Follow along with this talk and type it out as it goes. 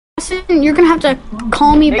Listen, you're gonna have to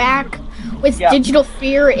call me back with Digital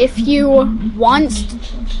Fear if you want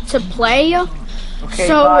to play. Okay,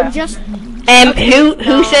 so bye. just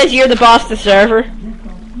who says you're the boss of the server?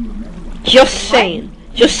 Just saying.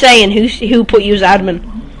 Just saying. Who put you as admin?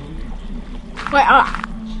 Wait,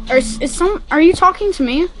 are you talking to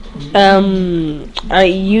me? You're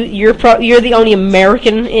the only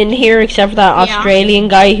American in here except for that Australian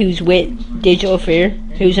guy who's with Digital Fear,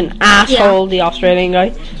 who's an asshole. The Australian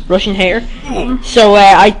guy, Russian hair. So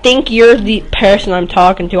I think you're the person I'm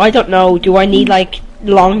talking to. I don't know. Do I need like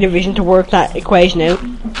long division to work that equation out?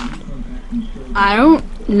 I don't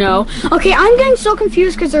know. Okay, I'm getting so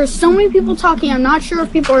confused because there's so many people talking. I'm not sure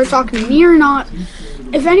if people are talking to me or not.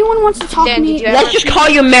 If anyone wants to talk to me, let's just call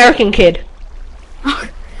you American Kid.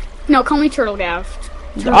 No, call me Turtle Gav.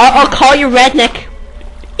 I'll call you Redneck.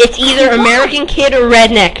 It's either American Kid or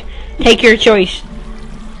Redneck. Take your choice.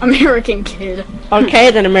 American Kid.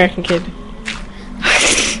 Okay, then American Kid.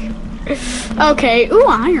 Okay. Ooh,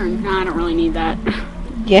 iron. No, I don't really need that.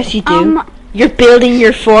 Yes, you do. You're building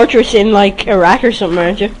your fortress in like Iraq or something,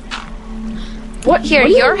 aren't you? What? Here,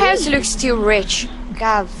 your house looks too rich.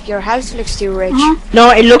 Gav, your house looks too rich.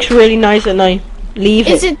 No, it looks really nice at night. Leave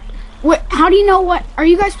it. Is it? How do you know what? Are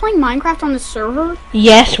you guys playing Minecraft on the server?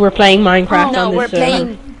 Yes, we're playing Minecraft on this server. No, we're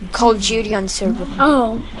playing Call of Duty on the server.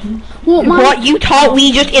 Oh. Well, what, you thought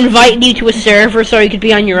we just invited you to a server so you could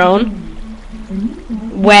be on your own?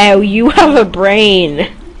 Wow, you have a brain.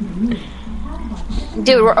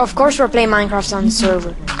 Dude, of course we're playing Minecraft on the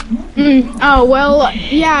server. Oh, well,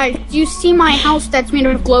 yeah. Do you see my house that's made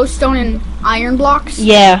of glowstone and iron blocks?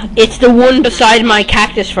 Yeah, it's the one beside my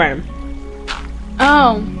cactus farm.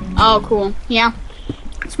 Oh. Oh, cool. Yeah.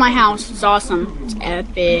 It's my house. It's awesome. It's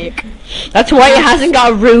epic. That's why it hasn't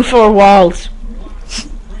got a roof or walls.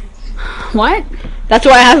 What? That's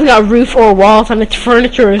why it hasn't got a roof or walls, and its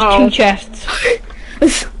furniture is 2 chests.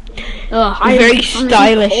 Very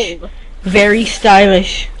stylish. Very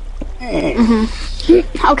stylish.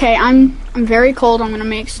 Okay, I'm very cold. I'm gonna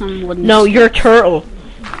make some wooden. No, you're a turtle.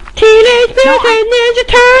 Teenage Mutant Ninja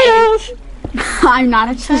Turtles. I'm not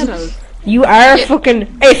a turtle. You are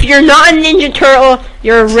fucking. If you're not a Ninja Turtle,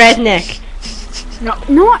 you're a redneck. No,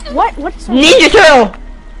 what? What's Ninja Turtle?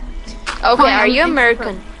 Okay, are you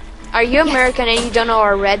American? Are you American and you don't know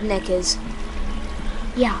what a redneck is?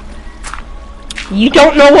 Yeah. You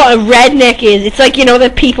don't know what a redneck is. It's like, you know, the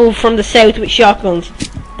people from the south with shotguns.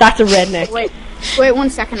 That's a redneck. Wait 1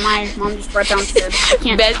 second. My mom just brought downstairs.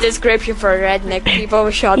 Best description for a redneck: people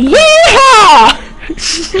with shotguns. Yeehaw!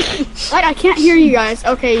 What? I can't hear you guys.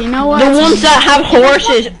 Okay, you know what? The ones that have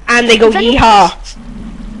horses and they go yeehaw.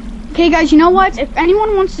 Okay, guys, you know what? If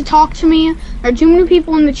anyone wants to talk to me, there are too many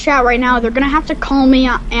people in the chat right now. They're gonna have to call me,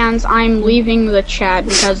 and I'm leaving the chat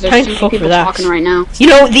because there's too many people talking right now. You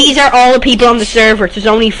know, these are all the people on the server. There's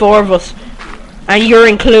only 4 of us, and you're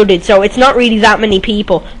included, so it's not really that many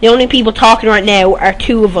people. The only people talking right now are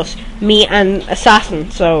 2 of us, me and Assassin.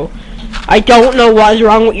 So I don't know what is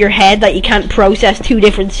wrong with your head that you can't process 2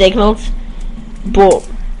 different signals, but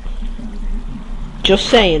just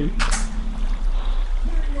saying.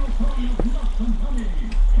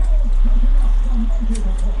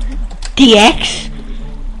 DX?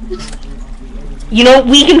 You know,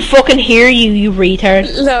 we can fucking hear you, you retard.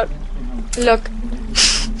 Look.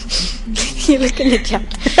 You look in the chat.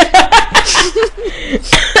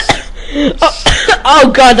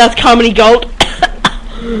 Oh god, that's comedy gold.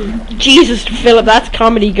 Jesus, Philip, that's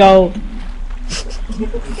comedy gold.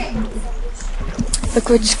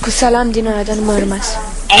 Cu salam din ăla, dar nu mă rămas.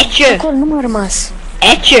 Ece! Acolo nu mă rămas.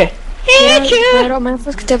 Ece! Ece! Mai au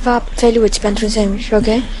fost câteva feliuți pentru un sandwich,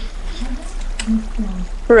 ok?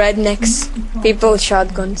 Rednecks. People with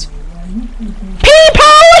shotguns.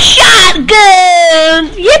 People with shotguns!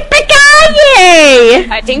 Yippee-ki-yay!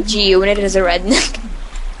 I think G-Unit is a redneck.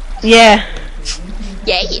 Yeah.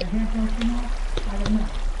 Yeah.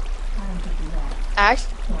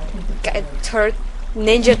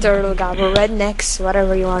 Ninja Turtle Gobble, rednecks,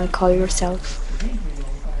 whatever you want to call yourself.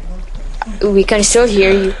 We can still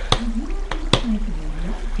hear you.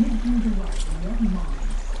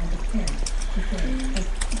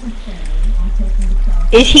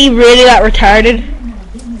 Is he really that retarded?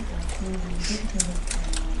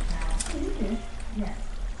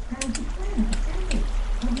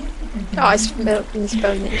 Oh, I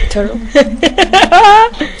misspelled Ninja Turtle.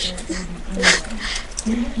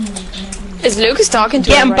 Is Lucas talking to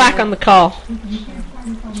Get him right back now? on the call.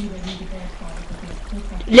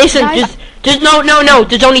 Listen, no,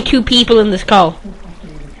 there's only 2 people in this call.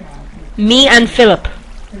 Me and Philip.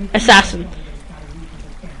 Assassin.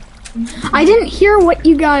 I didn't hear what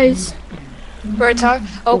you guys... We're talking.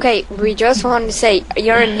 Okay, we just want to say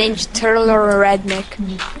you're a Ninja Turtle or a redneck.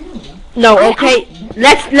 No, okay.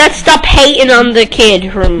 Let's stop hating on the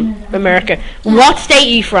kid from America. What state are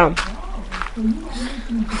you from?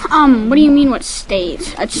 What do you mean? What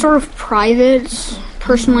state? It's sort of private,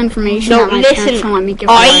 personal information. No, that my parents listen. don't let me give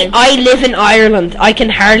away. I live in Ireland. I can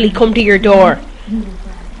hardly come to your door.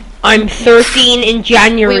 I'm 13 in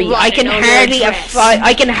January. I can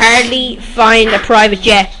hardly find a private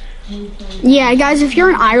jet. Yeah, guys, if you're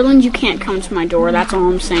in Ireland, you can't come to my door. That's all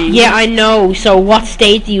I'm saying. Yeah, I know. So, what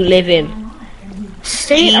state do you live in?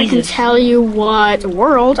 State, I can tell you what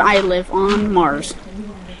world I live on. Mars.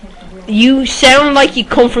 You sound like you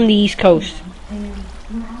come from the East Coast.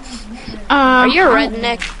 Are you a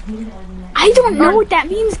redneck? I don't know what that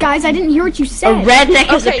means, guys. I didn't hear what you said. A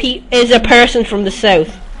redneck is a person from the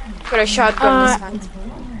South. Got a shotgun in his hand.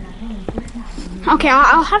 Okay,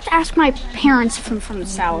 I'll have to ask my parents from the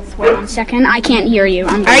South. Wait 1 second. I can't hear you.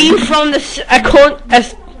 Are you from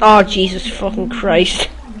the... oh, Jesus fucking Christ.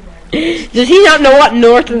 Does he not know what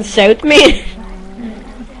North and South mean?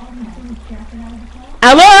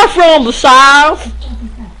 Am I from the South?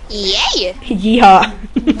 Yeah. Yeehaw.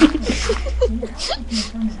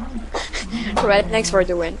 Rednecks were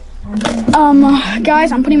the win.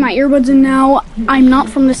 Guys, I'm putting my earbuds in now. I'm not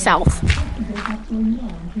from the South,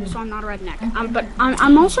 so I'm not a redneck. But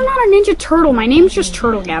I'm also not a Ninja Turtle. My name's just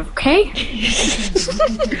Turtle Gav. Okay?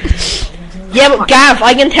 Yeah, but Gav,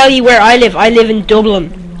 I can tell you where I live. I live in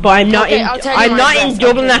Dublin. But I'm not in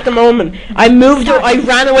Dublin at the moment. I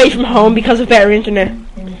ran away from home because of better internet.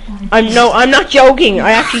 I'm not joking.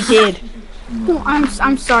 I actually did. Oh,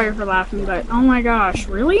 I'm sorry for laughing, but oh my gosh,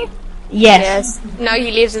 really? Yes. Now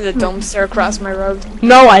he lives in the dumpster across my road.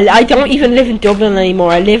 No, I don't even live in Dublin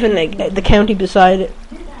anymore. I live in the county beside it.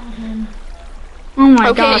 Oh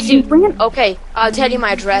my gosh. Okay, I'll tell you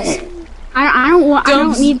my address. I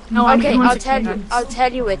don't need. No, okay, I'll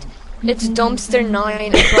tell you it. It's dumpster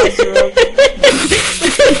 9 across the road.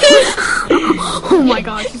 Oh my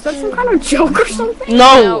gosh, is that some kind of joke or something?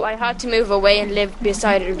 No, I had to move away and live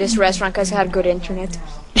beside this restaurant because I had good internet.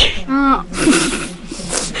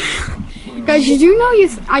 Guys, you do know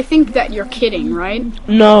I think that you're kidding, right?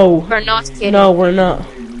 No. We're not kidding. No, we're not.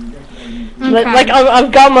 Okay. Like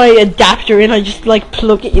I've got my adapter in. I just like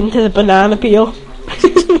plug it into the banana peel.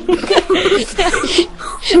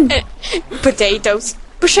 Potatoes.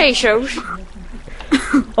 Potatoes.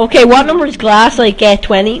 Okay, what number is glass? Like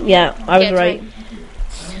 20? Yeah, I was right.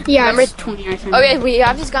 Yeah, Remember, it's 20, I think. Okay, we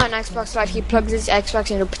have this guy on Xbox Live. He plugs his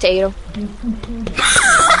Xbox into a potato.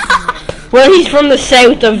 Well, he's from the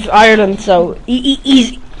south of Ireland, so he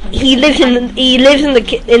lives in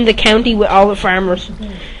the county with all the farmers.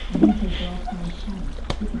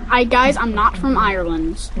 Guys, I'm not from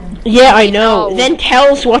Ireland. Yeah, I know. Then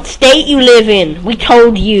tell us what state you live in. We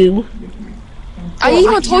told you. I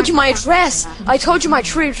even told you my address. I told you my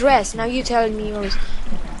true address. Now you telling me yours.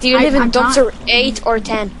 Do you live in dumpster 8 or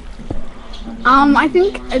 10? I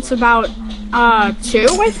think it's about 2. I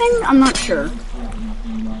think I'm not sure.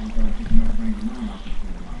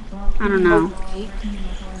 I don't know. Okay.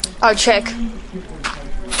 I'll check.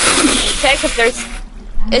 Check if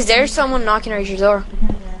is there someone knocking at your door?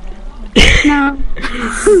 No.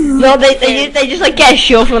 No, they just like get a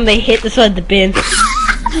shovel and they hit the side of the bin.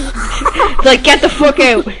 Like, get the fuck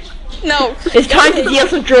out. No. It's time to deal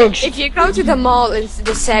some drugs. If you go to the mall in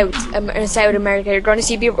the South America, you're going to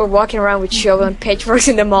see people walking around with shovel and pitchforks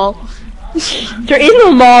in the mall. There is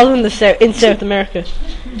no mall in South America.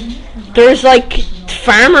 There's like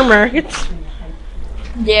farmer markets.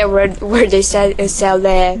 Yeah, where they sell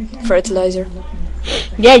the fertilizer.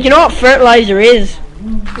 Yeah, you know what fertilizer is?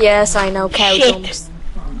 Yes, I know. Cow Shit. dumps.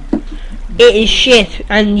 It is shit,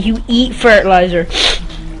 and you eat fertilizer.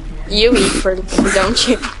 You eat fertilizer, don't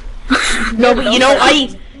you? No, but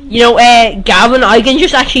Gavin, I can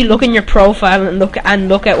just actually look in your profile and look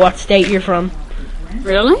at what state you're from.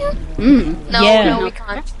 Really? No, we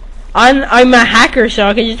can't. I'm a hacker, so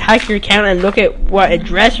I can just hack your account and look at what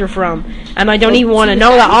address you're from. And I don't even want to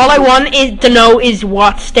know that. All I want to know is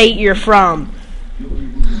what state you're from.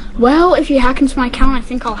 Well, if you hack into my account, I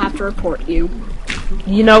think I'll have to report you.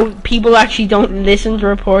 You know, people actually don't listen to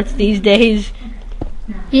reports these days.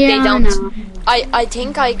 Yeah, They don't. I know. I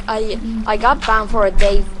think I got banned for a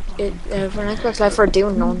day for an Xbox Live for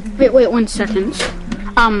doing none. Wait 1 second.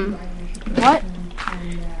 What?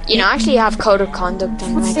 You know, I actually have code of conduct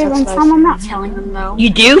on my What's their Xbox from? Live. I'm not telling them though. You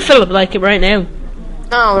do, Philip, like it right now.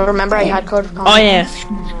 No, remember I had code of conduct. Oh yeah.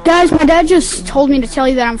 Guys, my dad just told me to tell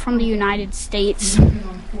you that I'm from the United States.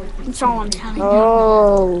 That's all I'm telling you.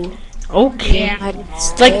 Oh. Okay. Yeah.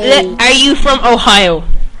 Like, are you from Ohio?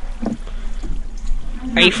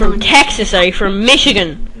 Are you from Texas? Are you from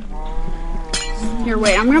Michigan? Here,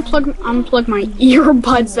 wait. I'm gonna unplug my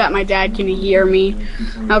earbuds so that my dad can hear me.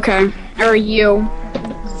 Okay. Or you.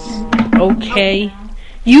 Okay.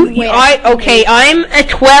 I'm a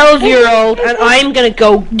 12-year-old and I'm gonna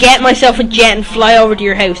go get myself a jet and fly over to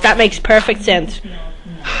your house. That makes perfect sense.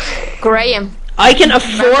 Graham. I can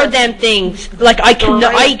afford them things. Like I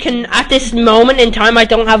can at this moment in time I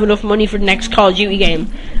don't have enough money for the next Call of Duty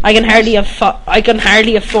game. I can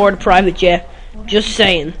hardly afford a private jet. Just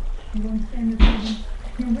saying.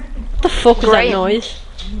 What the fuck was that noise?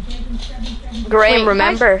 Graham,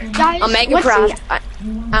 remember, guys, on Megacraft,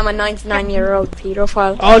 I'm a 99-year-old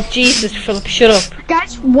pedophile. Oh Jesus, Philip, shut up.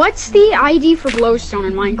 Guys, what's the ID for glowstone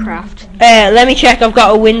in Minecraft? Let me check. I've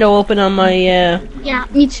got a window open on my. Yeah,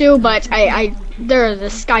 me too. But the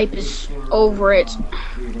Skype is over it.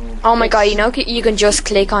 Oh my god, you know you can just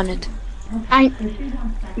click on it. I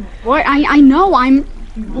know. I'm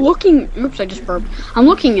looking. Oops, I just burped. I'm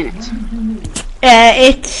looking in it.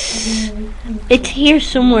 It's here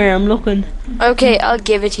somewhere. I'm looking. Okay, I'll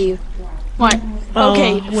give it to you. What? Oh,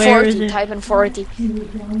 Okay, where 40. is it? Type in 40.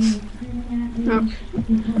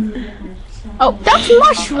 Oh, that's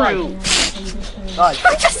mushroom. Guys,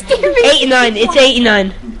 I'm just giving 89. It's 89.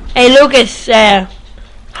 Hey Lucas.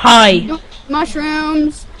 Hi.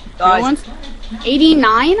 mushrooms. guys,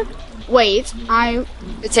 89. Wait,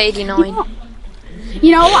 It's 89.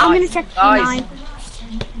 You know, I'm gonna check Guys. 89.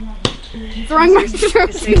 Throwing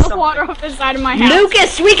mushrooms say in the something. water off the side of my house.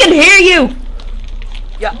 Lucas, we can hear you.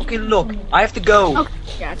 yeah, okay, look, I have to go. Okay,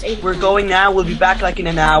 yeah, it's 89. We're going now, we'll be back like in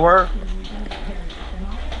an hour.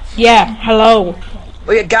 Yeah. Hello.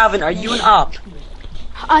 Oh yeah, Gavin, are you an op?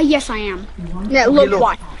 Yes, I am. Yeah, look, look.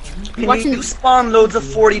 what? Can What's you in? spawn loads of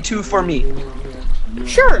 42 for me?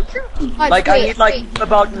 Sure. Like, I need like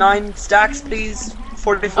about 9 stacks, please.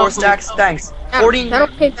 44 stacks, thanks. 40, That'll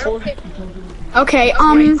pay. Okay,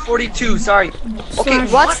 42, sorry. Okay,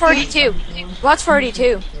 What's 42? What's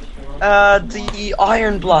 42? The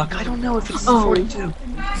iron block. I don't know if it's 42.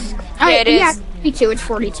 it is. Yeah, 42. It's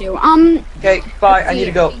 42. Okay, bye, I need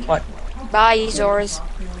to go. Bye. Bye, Zors.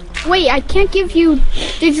 Wait, I can't give you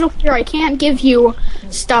digital gear. I can't give you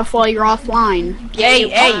stuff while you're offline.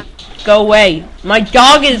 Hey, go away. My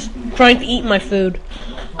dog is trying to eat my food.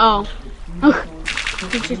 Oh. Ugh.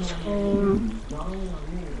 Digital.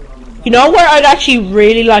 You know where I'd actually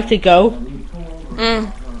really like to go?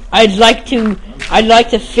 I'd like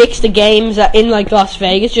to fix the games in like Las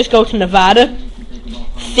Vegas. Just go to Nevada,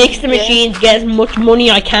 fix the machines, get as much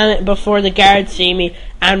money I can before the guards see me,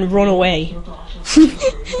 and run away.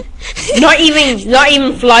 not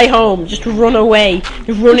even fly home. Just run away.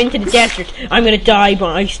 Just run into the desert. I'm gonna die,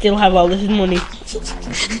 but I still have all this money.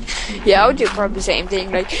 Yeah, I would do probably the same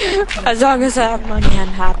thing. Like, as long as I have money, I'm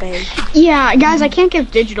happy. Yeah, guys, I can't give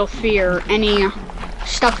Digital Fear any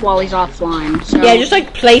stuff while he's offline. So. Yeah, just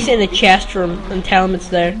like place it in the chest for him and tell him it's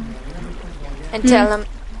there. And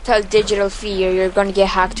tell Digital Fear you're gonna get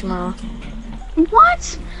hacked tomorrow.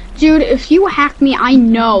 What? Dude, if you hack me, I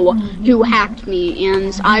know who hacked me,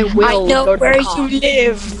 and I will go to the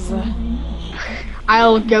cops. live.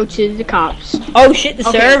 I'll go to the cops. Oh shit, the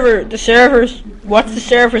servers. What's the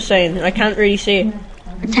server saying? I can't really see it.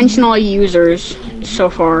 Attention all users, so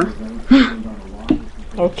far.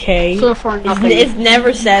 Okay. So far, nothing. It's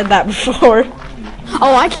never said that before.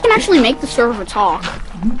 Oh, I can actually make the server talk.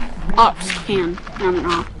 Ops can. I'm an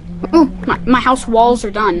op. Ooh, my house walls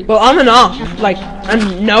are done. Well, I'm an op. Like,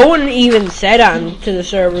 and no one even said that to the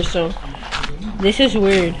server, so this is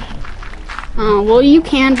weird. Well, you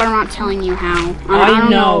can, but I'm not telling you how. I don't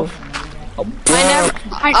know.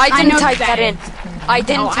 I didn't type that in. I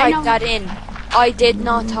did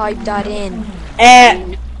not type that in.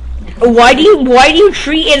 Why do you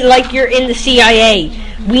treat it like you're in the CIA?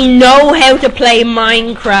 We know how to play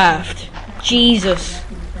Minecraft. Jesus.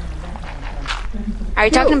 Are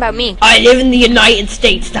you talking about me? I live in the United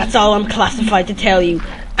States. That's all I'm classified to tell you.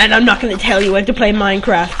 And I'm not going to tell you how to play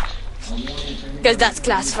Minecraft. Because that's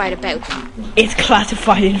classified about. It's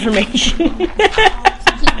classified information.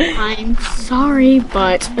 I'm sorry,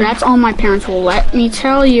 but that's all my parents will let me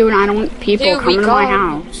tell you, and I don't want people coming to my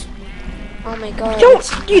house. Oh my god.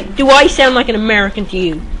 Do I sound like an American to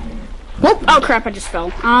you? Whoop! Oh crap! I just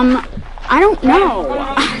fell. I don't know.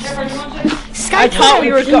 I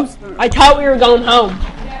thought we were going home.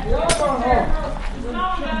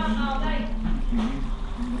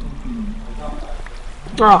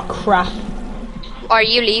 Oh crap! Are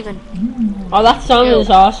you leaving? Oh, that song is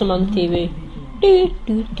awesome on the TV. Do,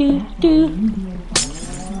 do, do, do.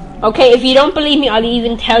 Okay, if you don't believe me, I'll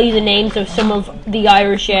even tell you the names of some of the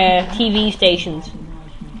Irish TV stations.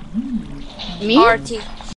 Me? RT.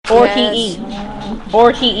 RTE.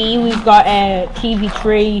 RTE, we've got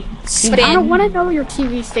TV3. Spin. I don't want to know your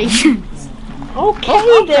TV stations.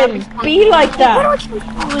 Okay then, be like What that. are you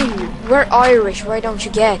calling? We're Irish, why don't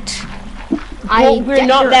you get? Well, we're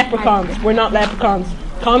not leprechauns. We're not leprechauns.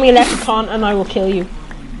 Call me a leprechaun and I will kill you.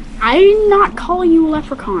 I'm not calling you a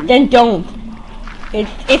leprechaun. Then don't.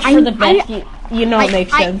 It's for the best. You know it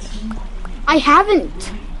makes sense. I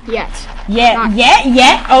haven't yet.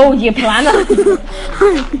 Yeah. Oh, you plan on?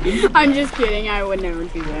 I'm just kidding. I would never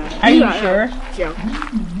do that. Are you sure? Joke.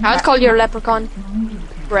 I would call your leprechaun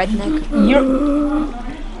redneck.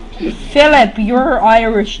 Philip, you're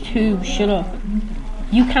Irish too. Shut up.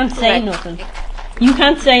 You can't say nothing. You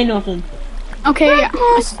can't say nothing. Okay.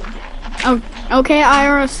 Okay,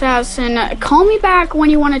 IR Assassin. Call me back when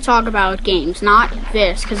you want to talk about games, not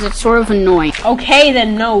this, because it's sort of annoying. Okay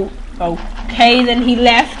then, no. Okay then, he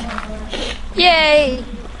left. Yay!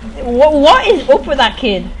 What is up with that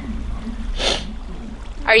kid?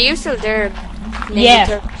 Are you still there? Ninja Yeah.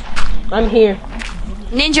 Turtle? I'm here.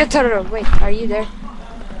 Ninja Turtle, wait, are you there?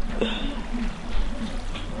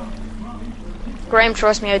 Graham,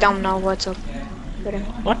 trust me, I don't know what's up with him.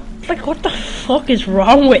 What the fuck is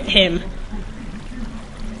wrong with him?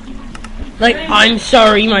 Like, I'm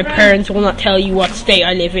sorry, my parents will not tell you what state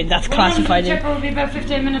I live in. That's classified. Will be about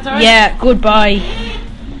 15 minutes, alright? Yeah, goodbye.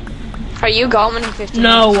 Are you going in 15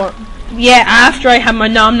 No. Yeah, after I have my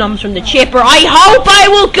nom-noms from the chipper. I hope I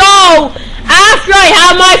will go after I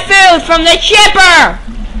have my food from the chipper!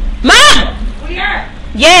 Mom! We are.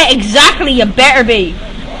 Yeah, exactly, you better be.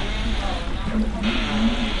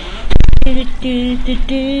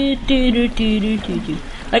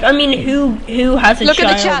 Like, I mean, who has a Look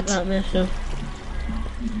child? at the chat. That messed up?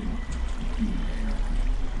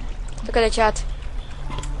 Look at the chat.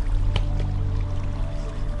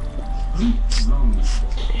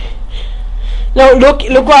 No, look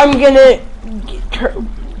what I'm gonna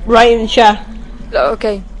write in the chat.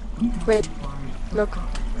 Okay. Wait. Look.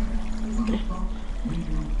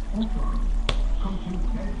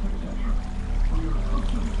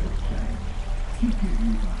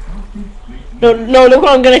 No, look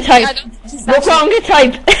what I'm gonna type. Look what I'm gonna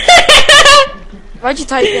type. Why'd you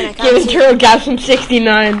type in? I Give can't see. turtle gasm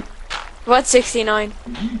 69. What's 69?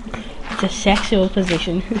 It's a sexual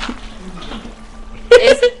position.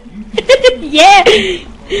 Is it? Yeah.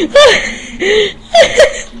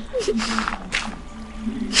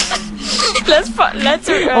 let's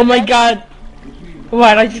Oh my god.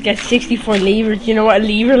 What? I just get 64 levers. You know what? A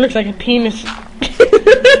lever looks like a penis.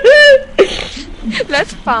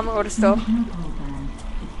 let's spam all the stuff.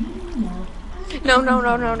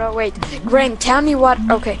 No, wait. Graham, tell me what.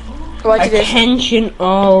 Okay. What you did. Attention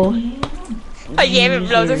all. I gave him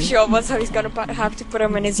loads of shovels, so he's gonna have to put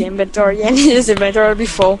them in his inventory, and his inventory will be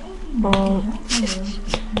full. All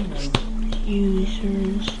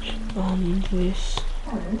users on this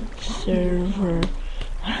server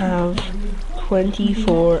have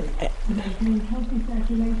 24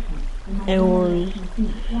 hours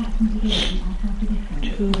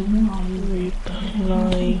to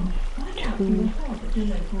reply to.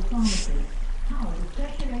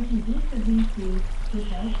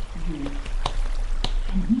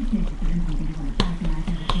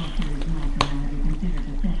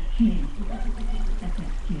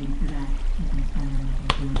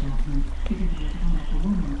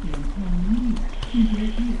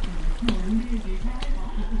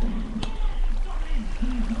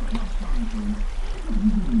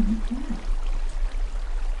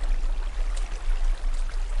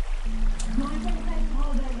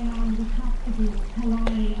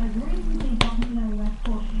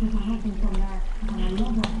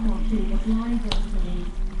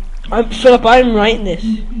 Philip, I'm writing this.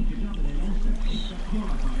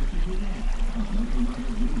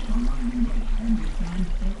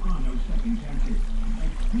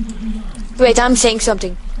 Wait, I'm saying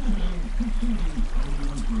something.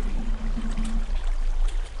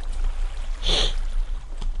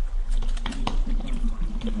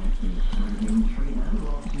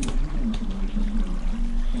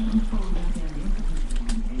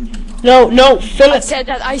 No, Philip.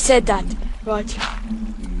 I said that. Right.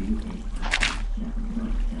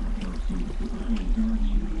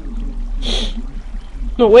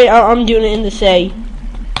 No, wait, I'm doing it in the say.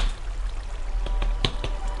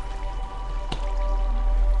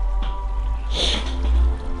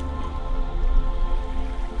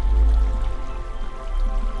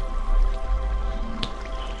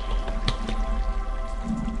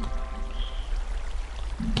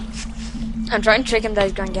 I'm trying to trick him that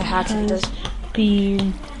he's gonna get hacked if he does.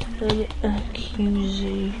 Been an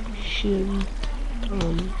accusation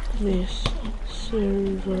on this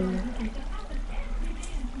server.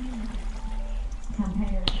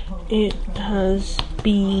 It has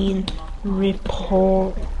been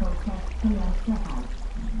reported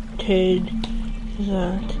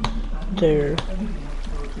that there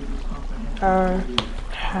are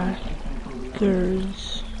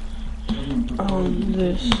hackers on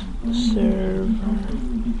this server.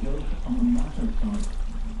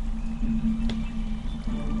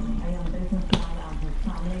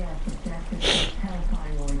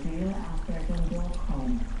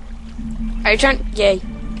 Are you trying? Yeah.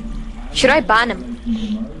 Should I ban him?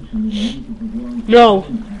 No.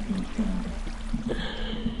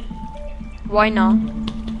 Why not?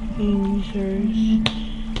 Users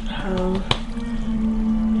have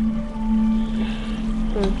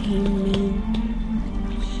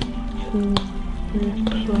arguments to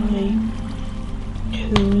reply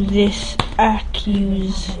to this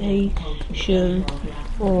accusation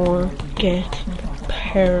or get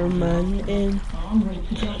permanently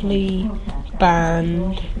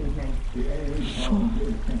banned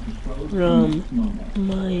from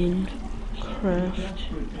Minecraft.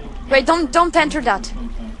 Wait, don't enter that.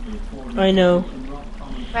 I know.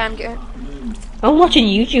 Wait, I'm good. I'm watching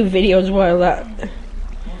YouTube videos while that.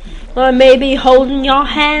 I may be holding your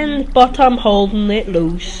hand, but I'm holding it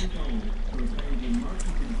loose.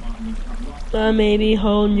 I may be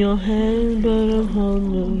holding your hand, but I'm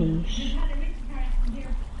holding it loose.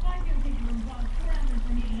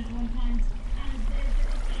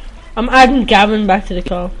 I'm adding Gavin back to the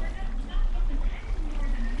call.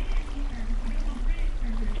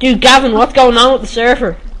 Dude, Gavin, what's going on with the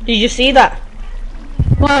server? Did you see that?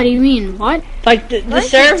 What do you mean? What? Like the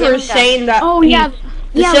server's saying that. Oh yeah,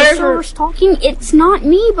 the server's talking. It's not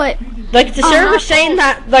me, but like the server's saying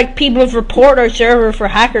that like people have reported our server for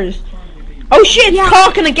hackers. Oh shit! It's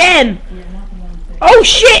talking again. Oh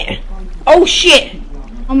shit! Oh shit!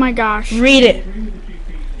 Oh my gosh! Read it.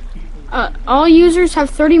 All users have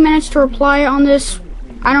 30 minutes to reply on this.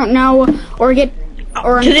 I don't know, or get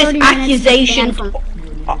or to this accusation. What?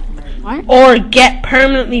 Or get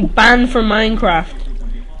permanently banned from Minecraft.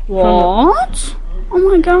 What? Oh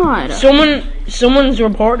my god. Someone's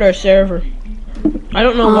reported our server. I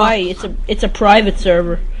don't know why. It's a private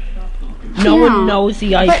server. No one knows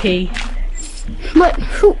the IP. But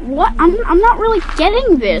who? What? I'm not really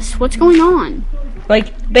getting this. What's going on?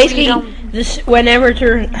 Like basically, whenever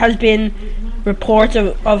there has been reports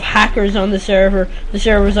of hackers on the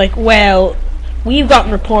server's like, well, we've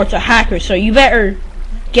gotten reports of hackers, so you better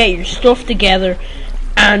get your stuff together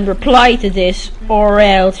and reply to this, or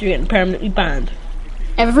else you're getting permanently banned.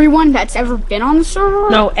 Everyone that's ever been on the server?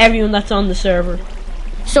 No, everyone that's on the server.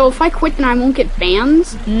 So if I quit, then I won't get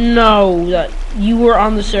bans? No, that you were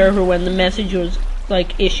on the server when the message was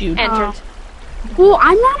like issued. Entered. Well,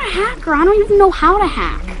 I'm not a hacker. I don't even know how to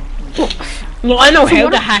hack. Well, I know how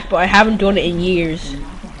to hack, but I haven't done it in years.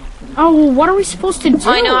 Oh, well, what are we supposed to do?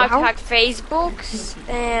 I know how to hack Facebooks,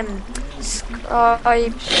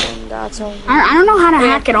 Skype, and that's all. I don't know how to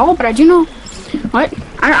hack at all, but I do know. What?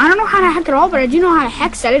 I don't know how to hack at all, but I do know how to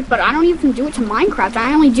hex edit. But I don't even do it to Minecraft.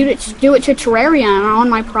 I only do it to Terraria and on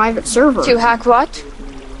my private server. To hack what?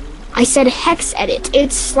 I said hex edit.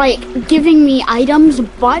 It's like giving me items,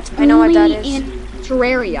 but I know only what that is. in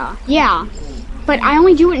Terraria. Yeah. But I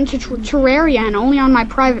only do it into Terraria and only on my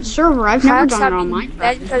private server. I've never done it on Minecraft.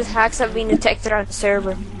 That's because hacks have been detected on the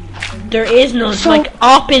server. There is no, like,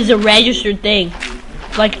 op is a registered thing.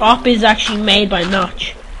 Like, op is actually made by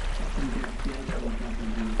Notch.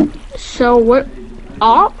 So what?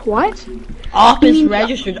 Op? What? Op is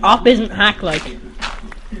registered. Op isn't hack like.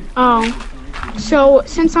 Oh. So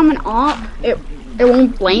since I'm an op, it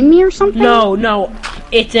won't blame me or something? No.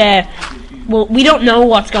 It's well, we don't know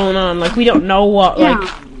what's going on. Like, we don't know what,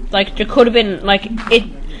 like there could have been, like, it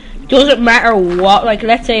doesn't matter what, like,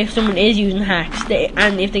 let's say if someone is using hacks,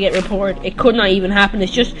 and if they get reported, it could not even happen.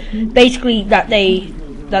 It's just basically that they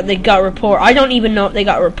got a report. I don't even know if they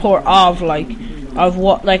got a report of, like, of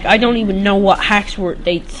what, like, I don't even know what hacks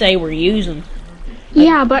they say we're using. Like,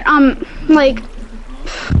 yeah, but, like,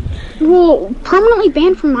 well, permanently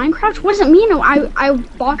banned from Minecraft? What does it mean? I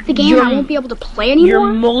bought the game and I won't be able to play anymore?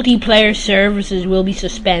 Your multiplayer services will be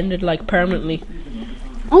suspended, like, permanently.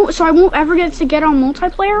 Oh, so I won't ever get on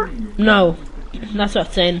multiplayer? No, that's what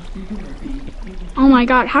I'm saying. Oh my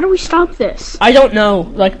god, how do we stop this? I don't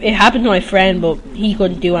know. Like, it happened to my friend, but he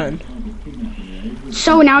couldn't do anything.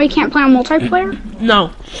 So now he can't play on multiplayer?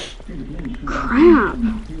 No. Crap.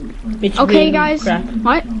 It's okay, really guys. Crap.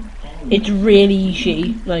 What? It's really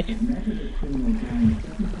shitty. Like.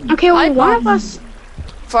 Okay, well, one of us.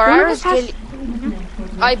 For IRSGhillie,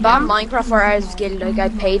 I bought Minecraft for IRSGhillie. Like, I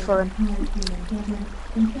paid for him.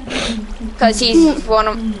 Because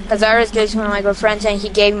because IRSGhillie is one of my good friends, and he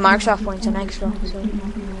gave me Microsoft points on extra.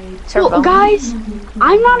 So. Well, guys,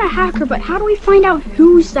 I'm not a hacker, but how do we find out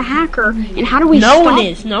who's the hacker, and how do we No stop? one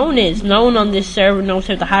is. No one is. No one on this server knows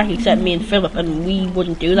how to hack except me and Philip, and we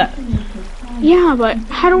wouldn't do that. Yeah, but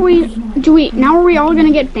how do we... Now are we all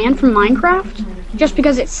gonna get banned from Minecraft? Just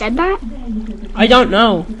because it said that? I don't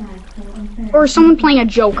know. Or is someone playing a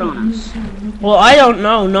joke on us? Well, I don't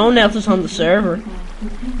know. No one else is on the server.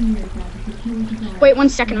 Wait 1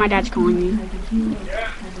 second, my dad's calling me.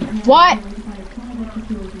 What?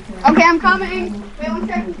 Okay, I'm coming. Wait 1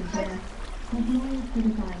 second.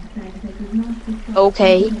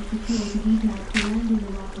 Okay.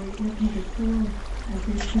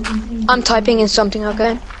 I'm typing in something,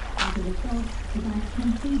 okay?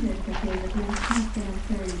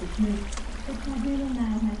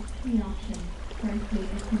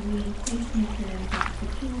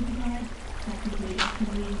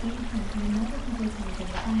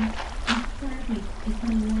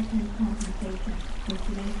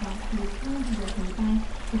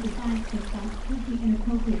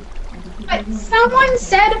 But someone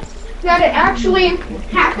said that it actually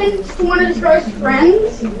happened to one of his close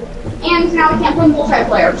friends, and now we can't play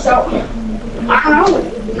multiplayer, so I don't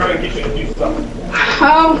know. Trying to get you to do stuff.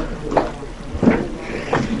 Oh.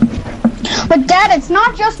 But Dad, it's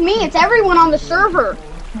not just me, it's everyone on the server.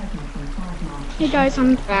 Hey guys,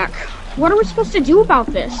 I'm back. What are we supposed to do about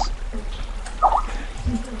this?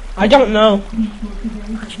 I don't know.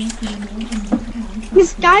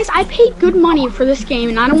 Because guys, I paid good money for this game,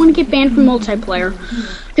 and I don't want to get banned from multiplayer.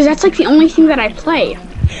 Because that's like the only thing that I play.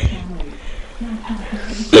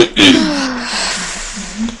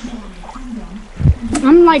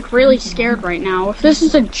 I'm like really scared right now. If this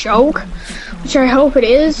is a joke, which I hope it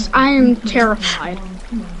is, I am terrified.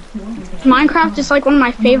 Minecraft is like one of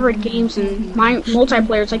my favorite games, and my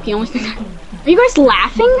multiplayer is like the only thing. Are you guys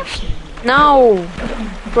laughing? No.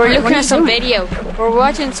 We're What looking are at you some doing? video. We're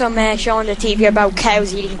watching some show on the TV about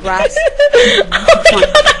cows eating grass. Oh my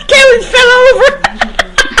god, that cow fell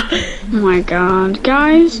over! Oh my god,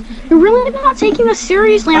 guys, you're really not taking this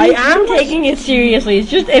seriously. I am taking it seriously. It's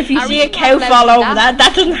just if you Are see we a cow not fall allowed to over, laugh?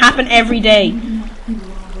 that doesn't happen every day.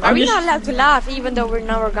 Are we not allowed to laugh even though we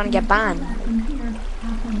know we're gonna get banned?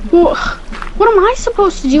 Well, what am I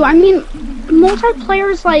supposed to do? I mean,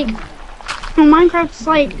 multiplayer is like, Minecraft's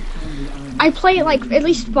like, I play it like at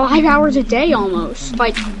least 5 hours a day almost,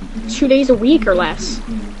 like 2 days a week or less,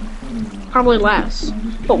 probably less.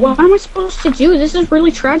 But what am I supposed to do? This is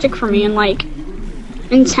really tragic for me and like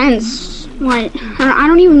intense. Like I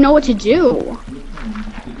don't even know what to do.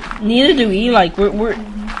 Neither do we. Like we're.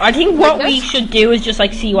 I think what we should do is just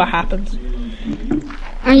like see what happens.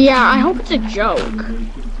 Yeah, I hope it's a joke.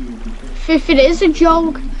 If it is a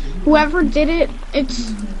joke, whoever did it,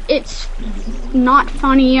 it's not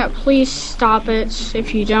funny. Please stop it.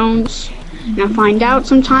 If you don't, and I find out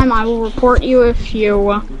sometime, I will report you if you,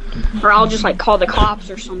 or I'll just like call the cops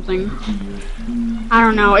or something. I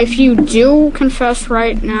don't know. If you do confess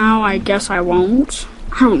right now, I guess I won't.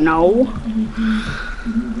 I don't know.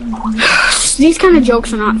 These kind of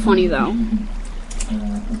jokes are not funny though.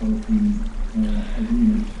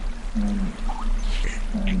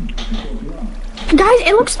 Guys,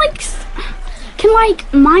 it looks like, can like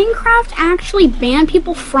Minecraft actually ban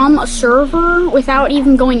people from a server without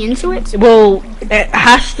even going into it? Well, it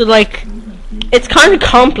has to like. It's kind of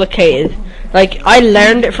complicated. Like I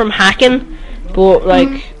learned it from hacking, but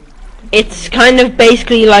like it's kind of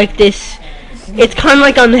basically like this. It's kind of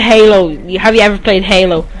like on Halo. Have you ever played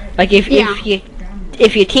Halo? Like if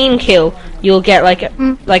you team kill, you'll get like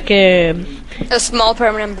A small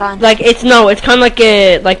permanent ban. like it's kind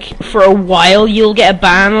of like for a while you'll get a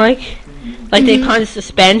ban like they kind of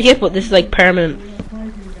suspend you, but this is like permanent.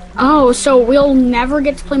 Oh, so we'll never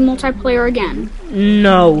get to play multiplayer again?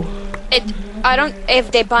 No.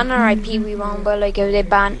 If they ban our IP, we won't. But like if they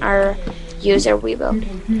ban our user, we will.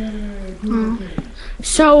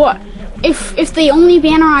 So, if they only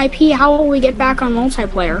ban our IP, how will we get back on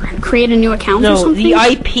multiplayer? Create a new account or No, something? the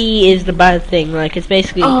IP is the bad thing. Like it's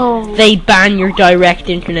basically they ban your direct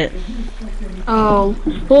internet. Oh,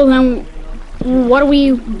 well then, what do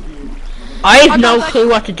we? I have no clue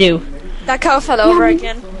what to do. That cow fell over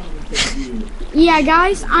again. Yeah,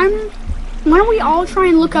 guys, why don't we all try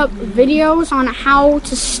and look up videos on how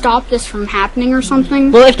to stop this from happening or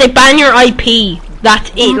something? Well, if they ban your IP, that's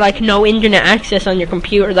it. Like no internet access on your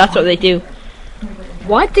computer. That's what they do.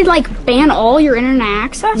 What? They like ban all your internet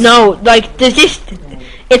access? No, like there's just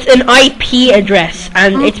it's an IP address,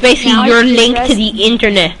 and it's basically Yeah, your IP link address. to the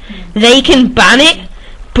internet. They can ban it,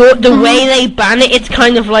 but the way they ban it, it's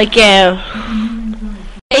kind of like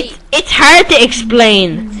It's hard to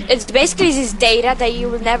explain. It's basically this data that you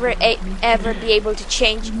will never ever be able to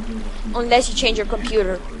change unless you change your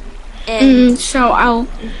computer. And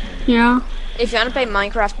Yeah. if you want to play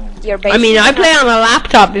Minecraft, you're basically. I mean, I play on a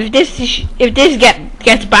laptop. If this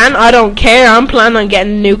gets banned, I don't care. I'm planning on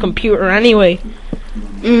getting a new computer anyway.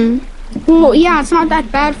 Well, yeah, it's not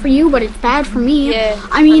that bad for you, but it's bad for me. Yeah.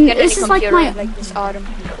 I mean, this is like my. like this autumn.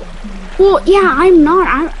 Well, yeah, I'm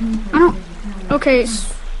not. I don't. Okay,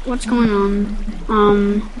 what's going on?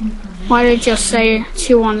 Why did it just say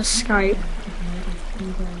 2 on the Skype?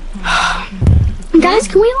 Guys,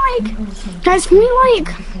 can we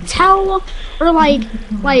tell or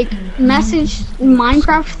message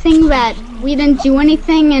Minecraft thing that we didn't do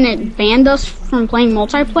anything and it banned us from playing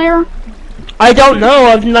multiplayer? I don't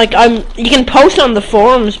know. You can post on the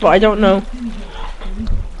forums, but I don't know.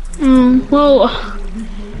 Well,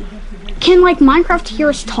 can Minecraft hear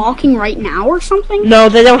us talking right now or something? No,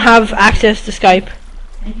 they don't have access to Skype.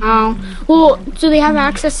 Oh, well, do they have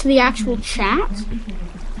access to the actual chat?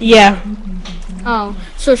 Yeah. Oh,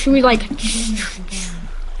 so should we 20?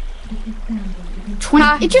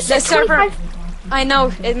 It just the says server. 25. I know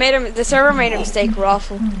the server made a mistake,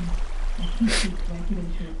 Raffle.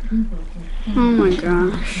 Oh my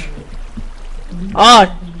gosh.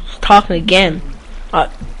 Oh, it's talking again.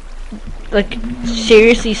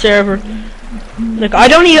 Seriously, server.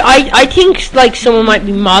 I think someone might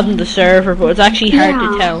be modding the server, but it's actually hard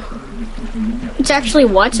to tell. It's actually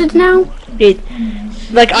what's it now?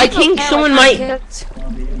 I think someone might.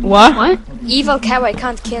 What? What? Evil cow, I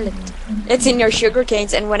can't kill it. It's in your sugar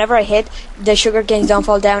canes, and whenever I hit, the sugar canes don't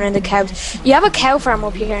fall down in the cows. You have a cow farm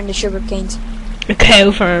up here in the sugar canes. A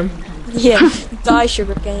cow farm. Yeah, die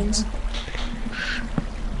sugar canes.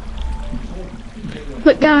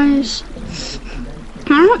 But guys,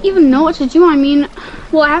 I don't even know what to do. I mean,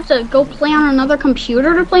 will I have to go play on another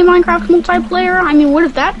computer to play Minecraft multiplayer? I mean, what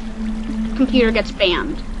if that computer gets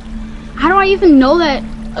banned? How do I even know that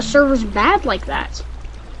a server's bad like that?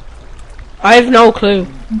 I have no clue.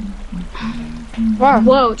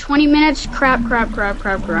 Whoa, 20 minutes? Crap.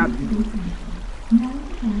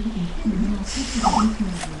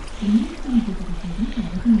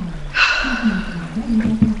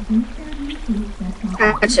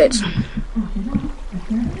 That's it.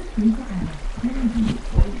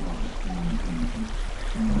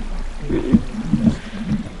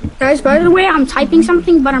 Guys, by the way, I'm typing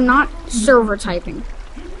something, but I'm not server typing.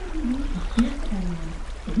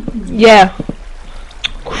 Yeah.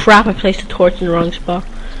 Crap, I placed a torch in the wrong spot.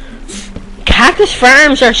 Cactus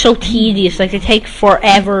farms are so tedious, they take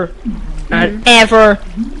forever and ever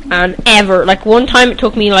and ever. One time it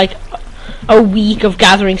took me a week of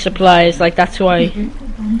gathering supplies, that's why.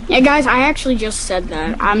 Yeah, guys, I actually just said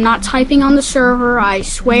that. I'm not typing on the server, I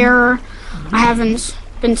swear. I haven't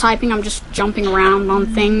been typing, I'm just jumping around on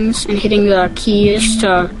things and hitting the keys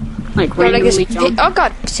to, randomly jump. Oh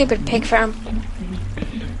god, stupid pig farm.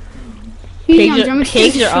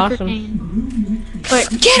 Pigs are awesome. But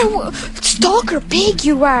get a stalker pig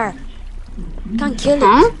you are! Can't kill it.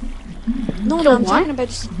 huh? No, I'm what? talking about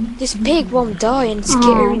this pig won't die and it's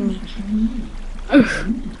scaring me.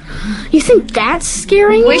 You think that's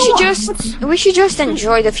scaring We you? should just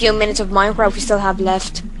enjoy the few minutes of Minecraft we still have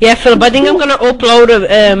left. Yeah, Philip, I think I'm gonna upload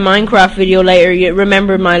a Minecraft video later. You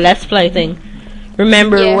remember my Let's Play thing?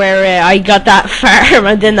 Remember where I got that farm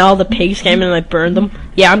and then all the pigs came and I burned them?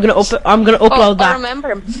 Yeah, I'm gonna upload that. I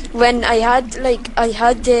remember when I had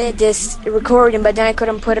this recording, but then I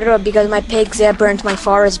couldn't put it up because my pigs burnt my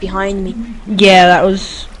forest behind me. Yeah,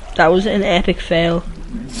 that was an epic fail.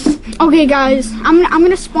 Okay, guys, I'm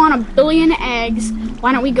gonna spawn 1 billion eggs.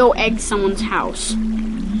 Why don't we go egg someone's house?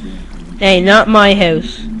 Hey, not my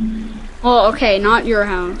house. Well, okay, not your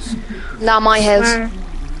house. Not my house.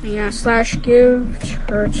 /give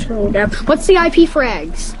turtle dev. What's the IP for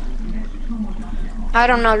eggs? I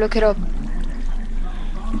don't know. Look it up.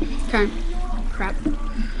 Okay. Crap.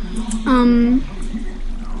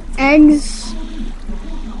 Eggs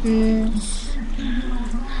is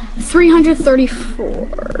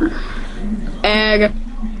 334. Egg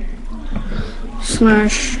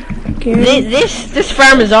 /give. This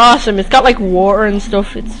farm is awesome. It's got water and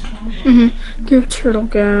stuff. It's Give turtle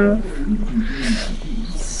dev.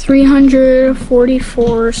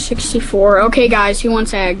 344.64. Okay, guys, who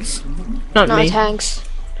wants eggs? not No me. thanks.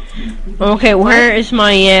 Okay, where is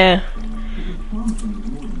my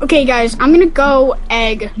Okay, guys, I'm gonna go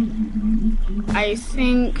egg. I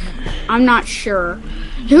think I'm not sure.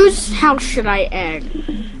 Whose house should I egg?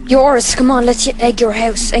 Yours. Come on, let's egg your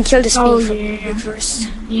house and kill this yeah. first.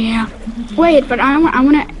 Yeah. Wait, but I'm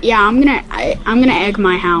gonna egg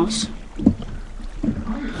my house.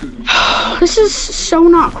 This is so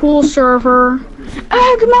not cool, server.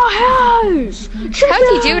 Egg my house! How do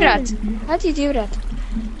you do that? How do you do that?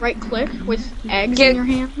 Right click with eggs Get- in your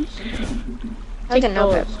hands. I didn't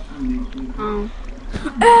know that. Oh.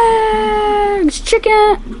 Eggs!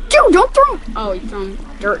 Chicken! Dude, don't throw... Oh, you throw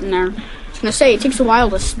dirt in there. I was gonna say, it takes a while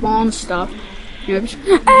to spawn stuff. Eggs!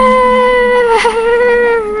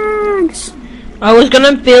 I was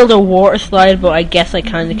gonna build a water slide, but I guess I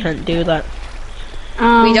kinda can't do that.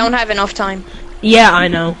 We don't have enough time. Yeah, I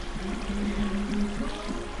know.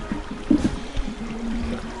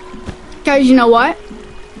 Guys, you know what?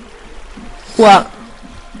 What?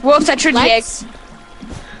 Whoops, I threw the Let's- eggs.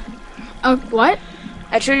 Oh, what?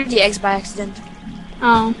 I threw the eggs by accident.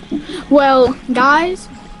 Oh. Well, guys,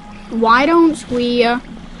 why don't we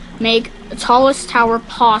make the tallest tower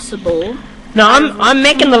possible? No, I'm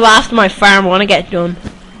making the last of my farm. I want to get it done.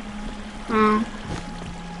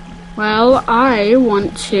 Well, I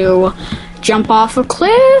want to jump off a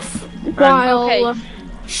cliff while Okay.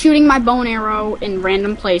 shooting my bow and arrow in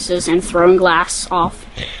random places and throwing glass off.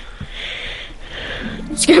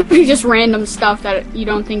 It's gonna be just random stuff that you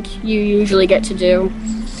don't think you usually get to do.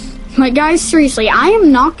 Like, guys, seriously, I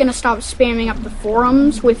am not gonna stop spamming up the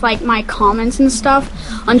forums with, like, my comments and stuff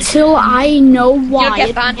until I know why. You'll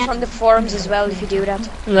get banned from the forums as well if you do that.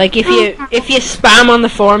 Like if you spam on the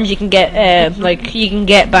forums, you can get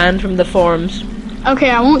banned from the forums. Okay,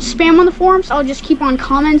 I won't spam on the forums. I'll just keep on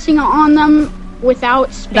commenting on them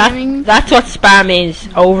without spamming. That's what spam is,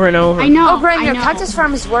 over and over. I know. Oh, Brian, I your know. cactus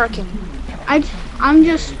farm is working. I'm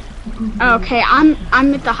just okay. I'm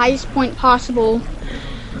at the highest point possible.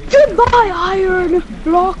 Goodbye, iron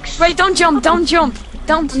blocks. Wait, don't jump, don't jump,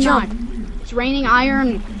 don't I'm jump. not. It's raining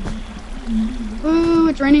iron. Ooh,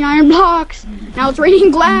 it's raining iron blocks. Now it's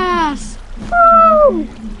raining glass. Woo!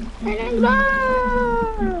 Raining glass.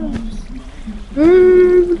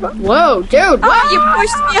 Whoa, dude! Oh, you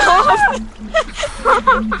pushed me off.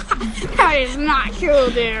 That is not cool,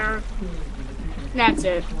 there. That's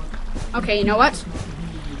it. Okay, you know what?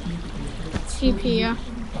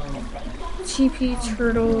 TP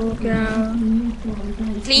turtle go.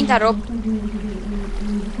 Clean that up.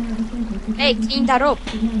 Hey, clean that up.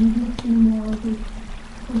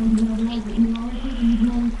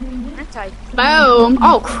 Aren't I? Boom!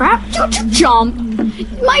 Oh crap! Don't you jump!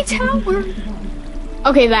 My tower!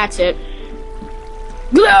 Okay, that's it.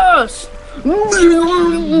 Glass!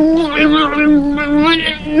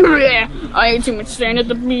 I ate too much sand at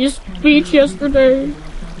the beach yesterday.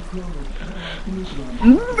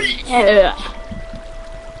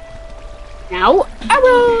 Now,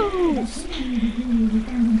 arrows!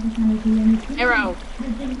 Arrow.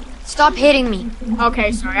 Stop hitting me.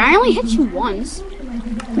 Okay, sorry. I only hit you once.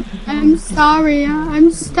 I'm sorry.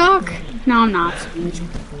 I'm stuck. No, I'm not.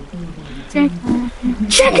 Chicken!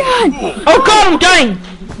 Oh god, I'm dying!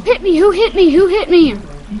 Hit me! Who hit me? Who hit me?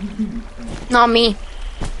 Not me.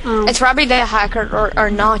 Oh. It's probably the hacker or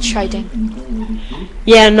Notch, I think.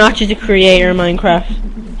 Yeah, Notch is the creator of Minecraft.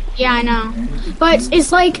 Yeah, I know. But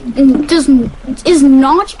it's like, is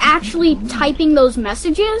Notch actually typing those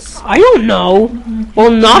messages? I don't know. Well,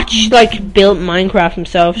 Notch like built Minecraft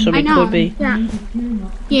himself, so I it know. could be.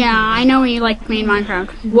 Yeah, I know he like made Minecraft.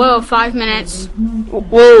 Whoa, 5 minutes.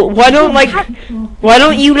 Well, why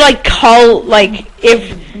don't you like call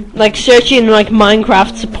search in like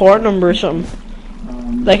Minecraft support number or something?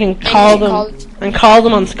 Like and call them on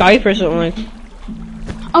Skype or something like.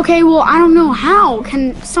 Okay, well, I don't know how.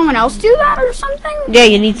 Can someone else do that or something? Yeah,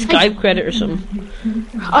 you need Skype credit or something.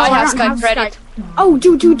 I have don't Skype credit. Skype. Oh,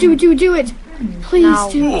 do it. Please No.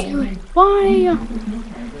 do it. Why?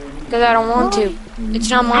 Because I don't want to. It's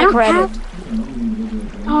not I my don't credit. have-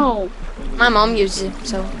 Oh. My mom uses it,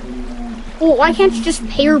 so. Well, why can't you just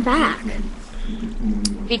pay her back?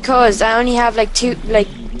 Because I only have like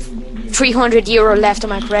 €300 left on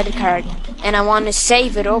my credit card. And I want to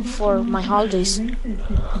save it up for my holidays.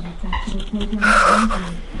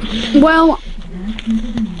 Well,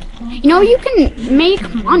 you know, you can make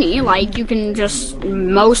money. Like, you can just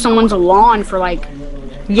mow someone's lawn for like...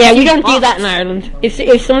 Yeah, we don't do that in Ireland. If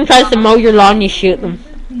someone tries to mow your lawn, you shoot them.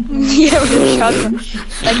 Yeah, we shot them.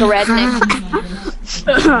 Like a redneck.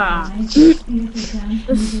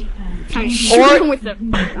 Trying to shoot them with the...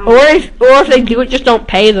 Or if they do it, just don't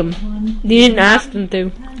pay them. You didn't ask them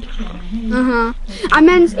to. I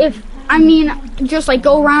meant just like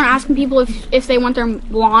go around asking people if they want their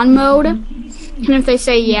lawn mowed, and if they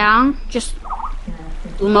say yeah, just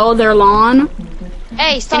mow their lawn.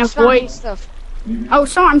 Hey, stop And spamming avoid- stuff. Oh,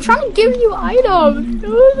 sorry, I'm trying to give you items.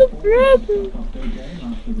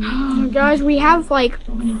 Guys, we have like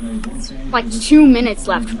 2 minutes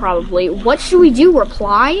left probably. What should we do?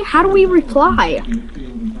 Reply? How do we reply?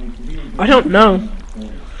 I don't know.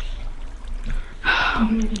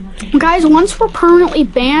 Guys, once we're permanently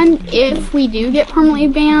banned, if we do get permanently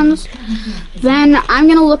banned, then I'm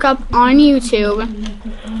gonna look up on YouTube.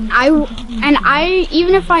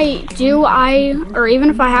 Even if I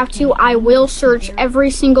have to, I will search every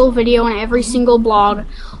single video and every single blog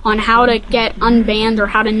on how to get unbanned or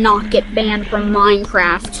how to not get banned from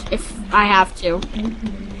Minecraft if I have to.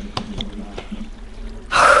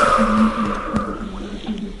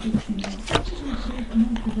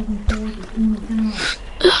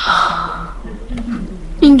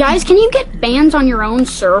 And guys, can you get bans on your own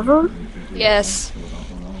server? Yes.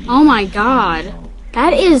 Oh my god.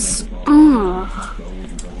 That is...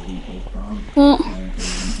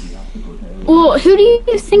 Well, who do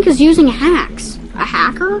you think is using hacks? A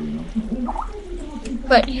hacker?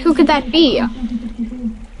 But who could that be?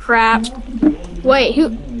 Crap. Wait, who...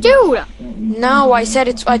 Dude! No, I said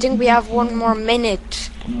it's. I think we have 1 more minute.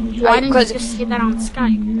 Why didn't you just say that on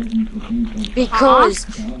Skype? Because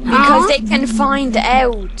they can find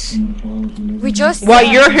out. We just. While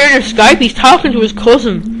you're here on Skype, he's talking to his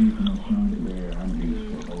cousin.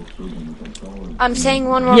 I'm saying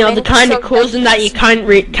 1 more You know, minute. the kind of cousin that you can't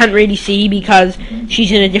really see because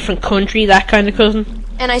she's in a different country. That kind of cousin.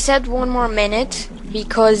 And I said 1 more minute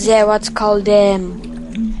because We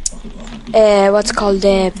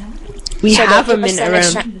so have they'll a give us minute an around.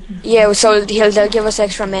 extra, yeah, so they'll give us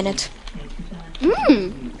extra minute.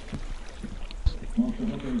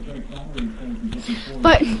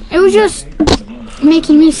 But it was just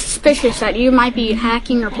making me suspicious that you might be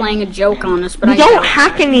hacking or playing a joke on us, but We don't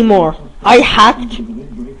hack anymore. I hacked,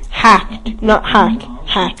 not hack,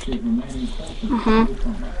 hacked.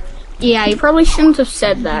 Yeah, you probably shouldn't have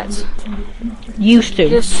said that. Used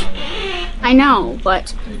to. I know,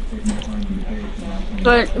 but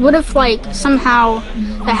what if, like, somehow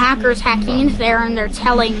the hackers hacking into there and they're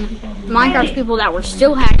telling Minecraft people that we're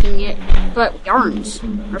still hacking it, but we aren't,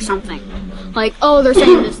 or something. Like, oh, they're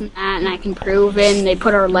saying this and that, and I can prove it, and they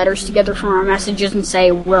put our letters together from our messages and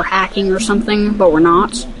say we're hacking or something, but we're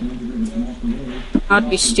not. That'd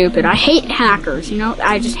be stupid. I hate hackers, you know?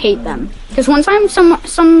 I just hate them. Because one time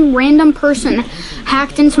some random person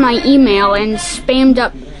hacked into my email and spammed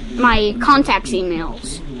up my contacts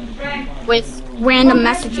emails with random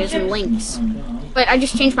messages and links. But I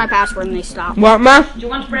just changed my password and they stopped. What, ma? Do you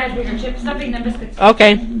want bread with your chips? Stop eating them biscuits.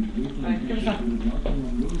 Okay. Right, give us that.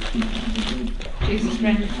 Jesus,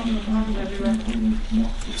 bread. Everywhere.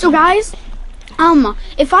 So guys,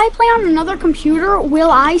 if I play on another computer, will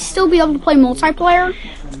I still be able to play multiplayer?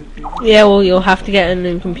 Yeah, well, you'll have to get a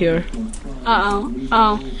new computer.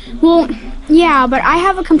 Oh. Well, yeah, but I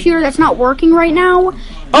have a computer that's not working right now.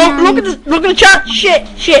 Oh, look at this! Look at the chat!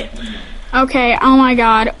 Shit! Okay, oh my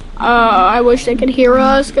god. I wish they could hear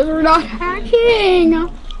us because we're not hacking.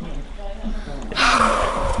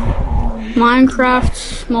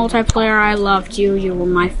 Minecraft multiplayer, I loved you. You were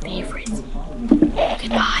my favorite.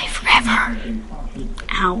 Goodbye forever.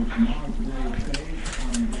 Ow.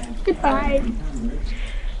 Goodbye.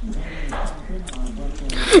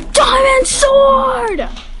 Diamond sword!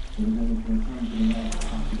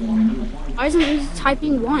 Why isn't it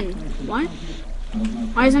typing 1? What?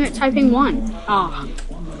 Why isn't it typing 1?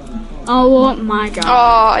 Oh my god.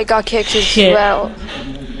 Oh, I got kicked as Shit. well.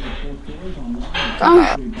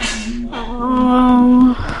 Oh.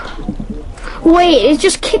 Wait, it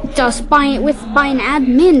just kicked us by an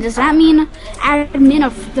admin. Does that mean admin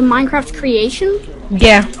of the Minecraft creation?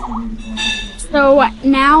 Yeah. So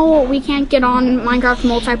now we can't get on Minecraft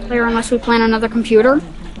multiplayer unless we play on another computer?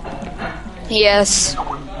 Yes.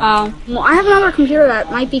 Oh, well, I have another computer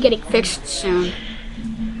that might be getting fixed soon.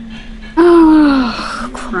 Oh,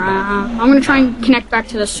 crap. I'm gonna try and connect back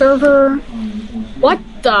to the server. What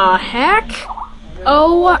the heck?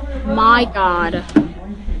 Oh my god.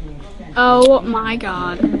 Oh my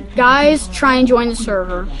god. Guys, try and join the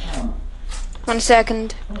server. 1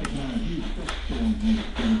 second.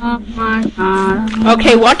 Oh my god.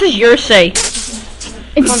 Okay, what does yours say?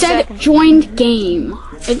 It 1 said second. joined game.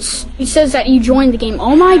 It says that you joined the game.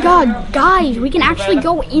 Oh my god, guys, we can actually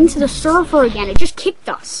go into the server again. It just kicked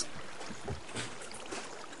us.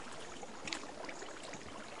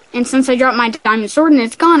 And since I dropped my diamond sword and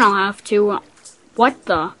it's gone, I'll have to... what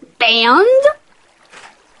the? Banned?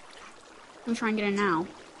 I'm trying to get it now.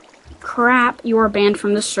 Crap, you are banned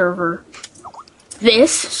from the server.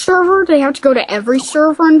 This server? Do they have to go to every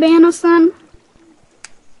server and ban us then?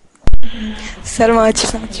 So much.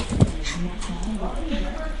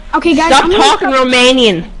 Okay, guys, Stop I'm gonna talking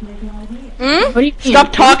Romanian. Hmm? What do you mean?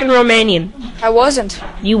 Stop talking Romanian. I wasn't.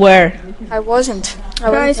 You were. I wasn't.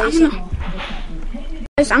 Guys, I'm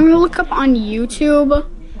gonna look up on YouTube.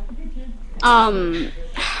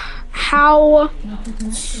 How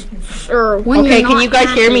or when Okay, you're can not you guys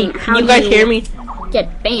hear me? hacking, Can how you guys hear me?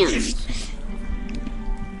 Get banned.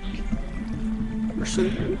 Or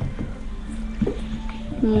something.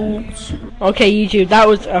 Okay, YouTube, that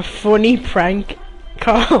was a funny prank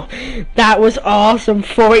call. That was awesome.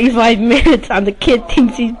 45 minutes and the kid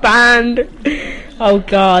thinks he's banned. Oh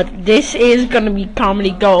god, this is gonna be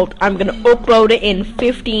comedy gold. I'm gonna upload it in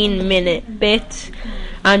 15-minute bits,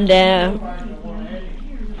 and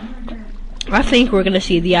I think we're gonna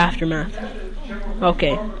see the aftermath.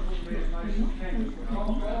 Okay.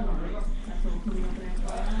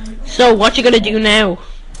 So what you gonna do now?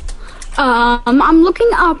 I'm looking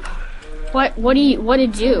up what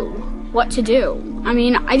to do. I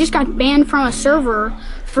mean, I just got banned from a server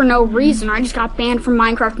for no reason. I just got banned from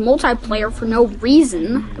Minecraft multiplayer for no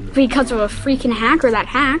reason because of a freaking hacker that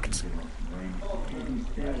hacked.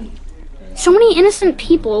 So many innocent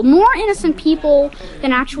people, more innocent people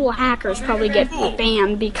than actual hackers probably get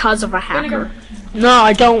banned because of a hacker. No,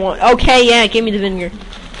 I don't want. Okay, yeah, give me the vinegar.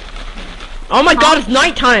 Oh my god, it's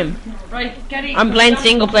nighttime. Right, get it. I'm playing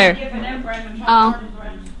single player. Oh.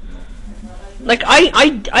 Like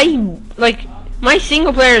I like my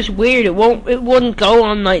single player is weird. It wouldn't go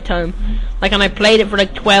on nighttime. Like, and I played it for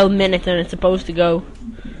like 12 minutes and it's supposed to go.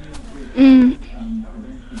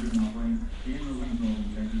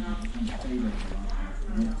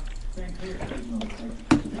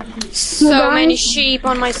 So many sheep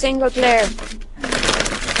on my single player.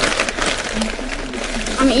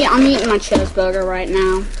 I'm eating my cheeseburger right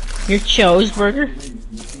now. Your Choseburger?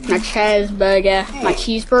 My cheeseburger. My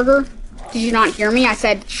cheeseburger. Did you not hear me? I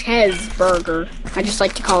said cheeseburger. I just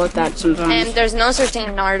like to call it that sometimes. There's no such thing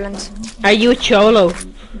in Ireland. Are you a cholo?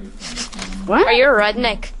 What? Are you a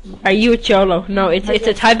redneck? Are you a cholo? No, it's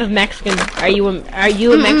a type of Mexican. Are you a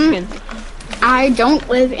Mexican? I don't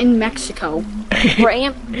live in Mexico.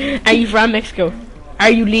 Graham? Are you from Mexico? Are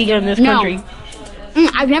you legal in this No. country?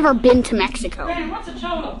 I've never been to Mexico. Graham, what's a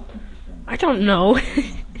cholo? I don't know.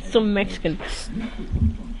 Some Mexican.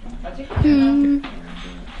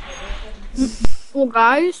 Well,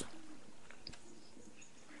 guys,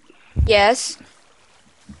 Yes.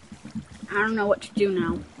 I don't know what to do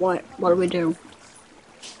now. What do we do?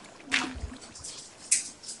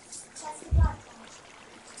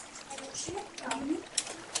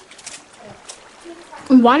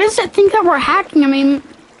 Why does it think that we're hacking? I mean,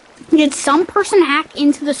 did some person hack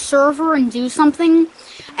into the server and do something,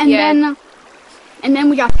 and Yeah. then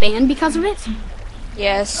we got banned because of it?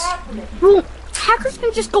 Yes. Well, hackers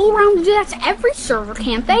can just go around and do that to every server,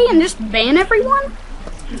 can't they? And just ban everyone?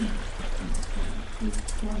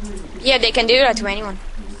 Yeah, they can do that to anyone.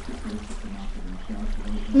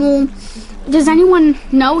 Well, does anyone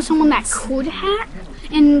know someone that could hack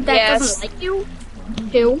and that Yes. doesn't like you?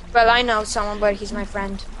 Who? Well, I know someone, but he's my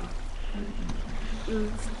friend.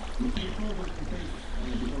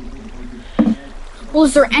 Well,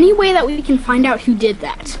 is there any way that we can find out who did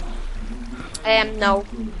that? No.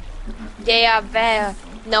 They have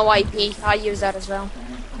no IP. I use that as well.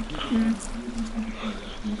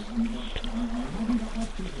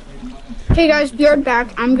 Okay, guys, be right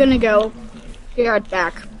back. I'm gonna go. Be right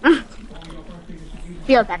back.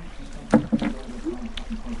 Be right back.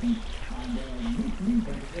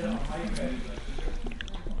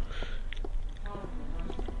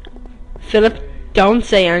 Philip, don't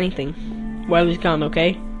say anything while he's gone,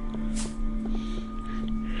 okay?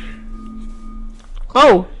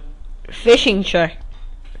 Oh! Fishing check.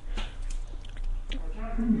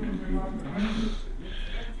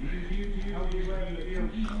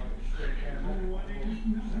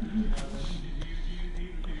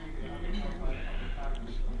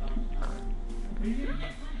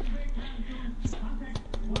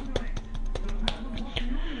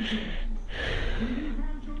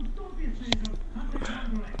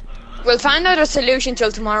 We'll find out a solution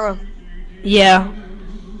till tomorrow. Yeah.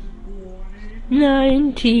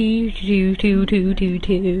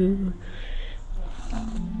 922222.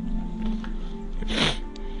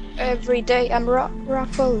 Every day I'm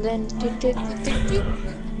ruffling.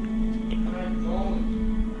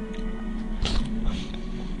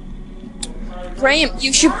 Graham,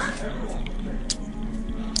 you should.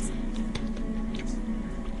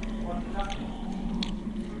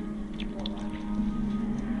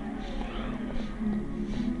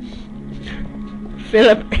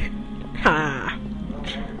 Philip. Ha.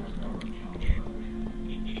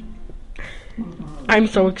 I'm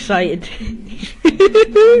so excited.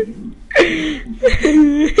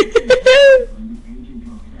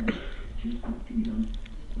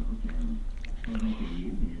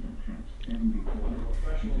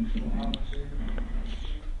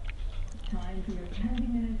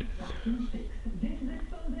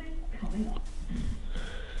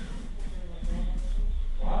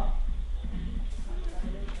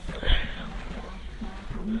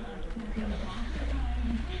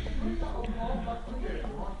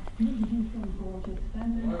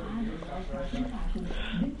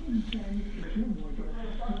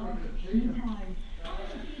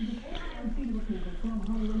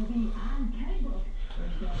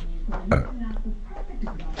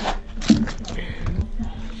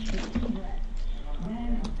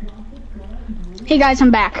 Hey guys,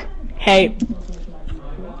 I'm back. Hey,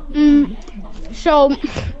 So,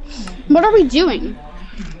 what are we doing?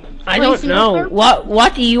 I don't single know. player?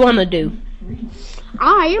 What do you want to do?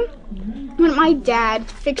 I want my dad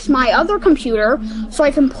to fix my other computer so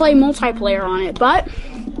I can play multiplayer on it, but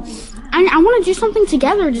I want to do something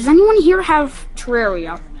together. Does anyone here have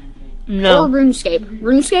Terraria? Or No. RuneScape?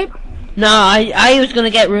 RuneScape? No, I was gonna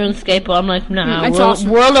get RuneScape, but I'm like, nah. That's awesome.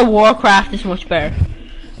 World of Warcraft is much better.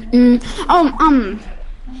 I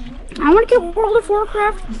want to get World of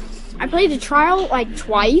Warcraft. I played the trial like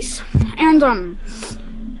twice, and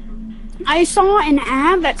I saw an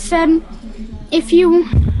ad that said if you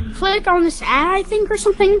click on this ad, I think, or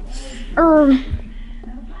something, or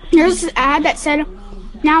there's this ad that said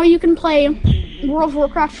now you can play World of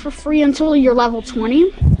Warcraft for free until you're level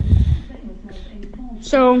 20.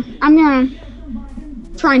 So I'm gonna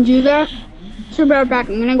try and do that. So be right back.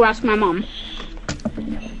 I'm gonna go ask my mom.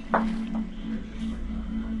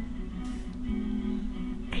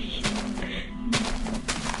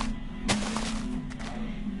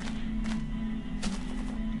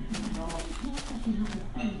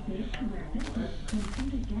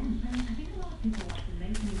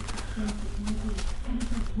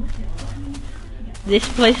 This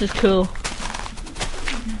place is cool.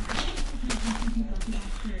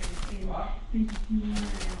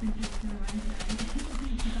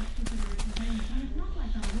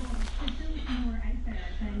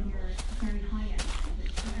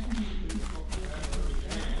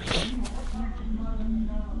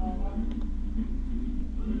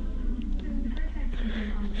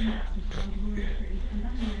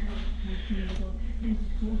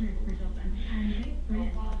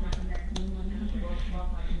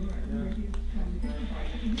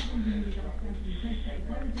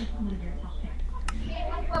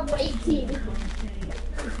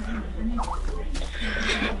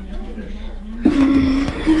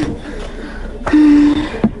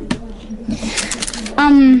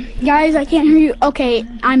 Guys, I can't hear you. Okay,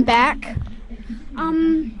 I'm back.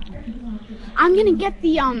 I'm gonna get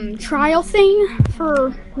the, trial thing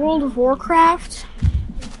for World of Warcraft.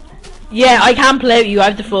 Yeah, I can't play with you. I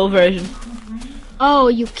have the full version. Oh,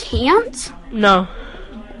 you can't? No.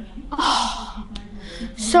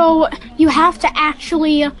 So, you have to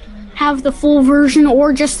actually have the full version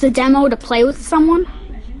or just the demo to play with someone?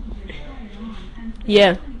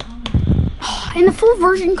 Yeah. And the full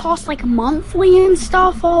version costs like monthly and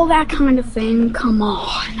stuff, all that kind of thing. Come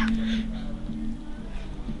on.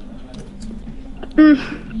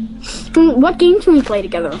 What game can we play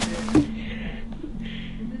together?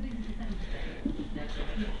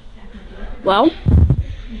 Well?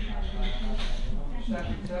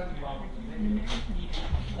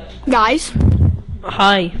 Guys?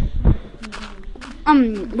 Hi.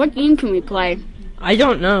 What game can we play? I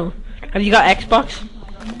don't know. Have you got Xbox?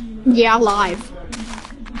 Yeah, live.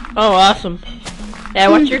 Oh, awesome. Yeah,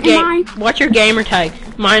 what's your am game? What's your gamer tag?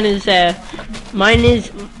 Mine is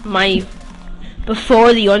my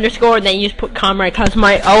before the underscore, and then you just put comrade. Cause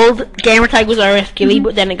my old gamer tag was IRSGhillie,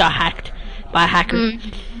 but then it got hacked by a hacker.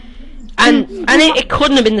 And it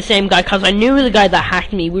couldn't have been the same guy, cause I knew the guy that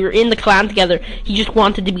hacked me. We were in the clan together. He just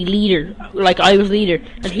wanted to be leader, like I was leader,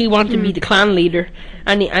 and he wanted to be the clan leader.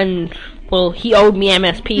 And well, he owed me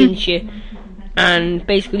MSP and shit. And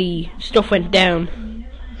basically stuff went down,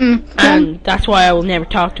 and that's why I will never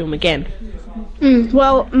talk to him again.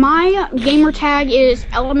 Well, my gamer tag is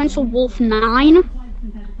Elemental Wolf 9.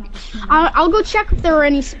 I'll go check if there are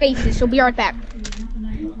any spaces, so be right back.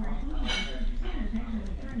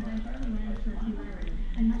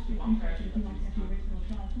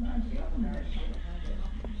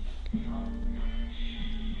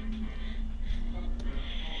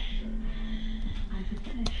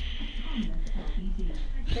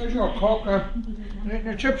 There's your coke, eating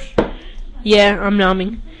your chips. Yeah, I'm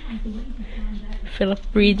nomming. Philip,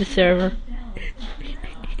 read the server.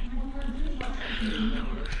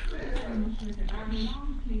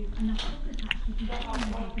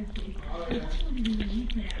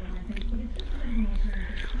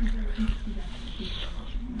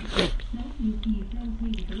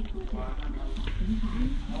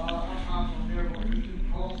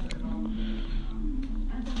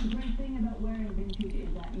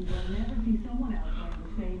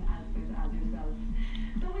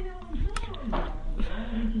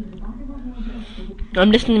 I'm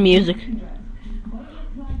listening to music.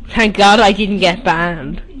 Thank God I didn't get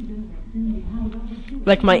banned.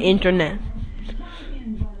 Like my internet.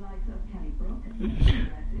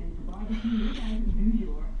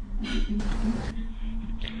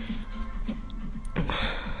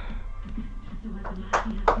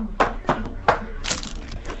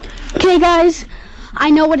 Okay, guys, I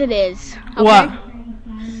know what it is. Okay? What?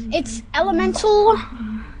 It's elemental. Do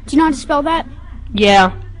you know how to spell that?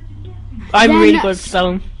 Yeah. I'm Then- really good at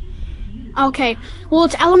spelling. Okay. Well,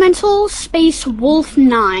 it's elemental space wolf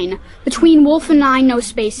 9. Between wolf and 9, no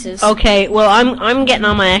spaces. Okay, well I'm getting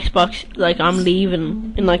on my Xbox, like I'm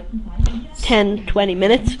leaving in like 10-20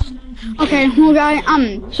 minutes. Okay. Well, guy.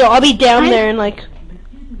 So I'll be down there in like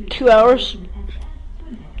 2 hours.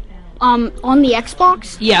 On the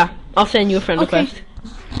Xbox. Yeah, I'll send you a friend Okay. request.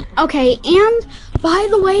 Okay. And by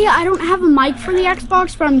the way, I don't have a mic for the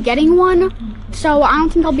Xbox, but I'm getting one. So I don't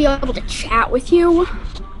think I'll be able to chat with you.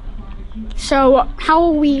 So how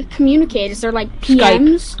will we communicate? Is there like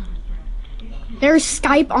PMs? There's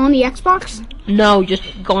Skype on the Xbox? No,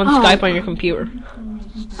 just go on Oh. Skype on your computer.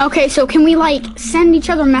 Okay, so can we like send each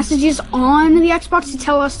other messages on the Xbox to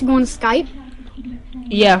tell us to go on Skype?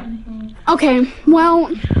 Yeah. Okay, well,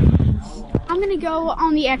 I'm gonna go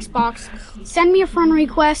on the Xbox. Send me a friend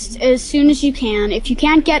request as soon as you can. If you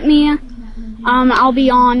can't get me, I'll be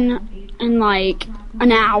on in like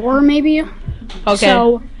an hour maybe. Okay.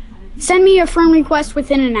 So send me a friend request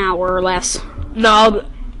within an hour or less. No,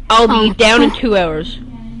 I'll be Oh. down in 2 hours.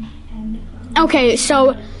 Okay,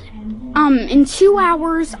 so in 2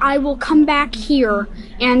 hours I will come back here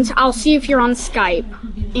and I'll see if you're on Skype.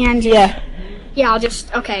 And Yeah. yeah, I'll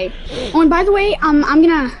just okay. Oh, and by the way, I'm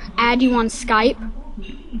gonna add you on Skype.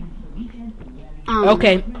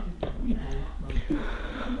 Okay.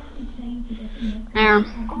 There.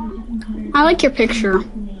 I like your picture.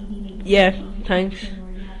 Yeah, thanks.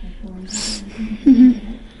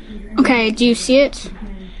 Okay, do you see it?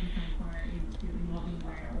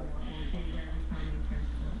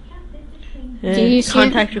 Do you see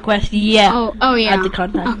Contact request, yeah. Oh yeah. Add the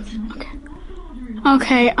contacts.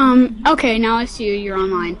 Okay, okay, now I see you, you're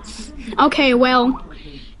online. Okay, well,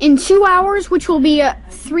 in 2 hours, which will be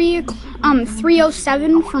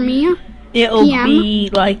 3:07 for me. It'll PM. be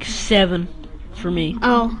like 7 for me.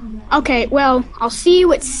 Oh, okay, well, I'll see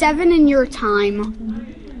you at 7 in your time.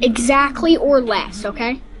 Exactly or less,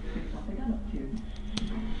 okay?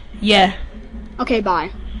 Yeah. Okay,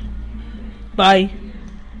 bye. Bye.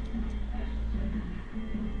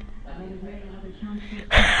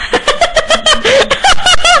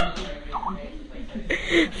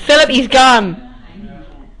 Philip, he's gone.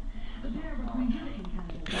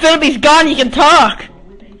 Philip, he's gone. You can talk.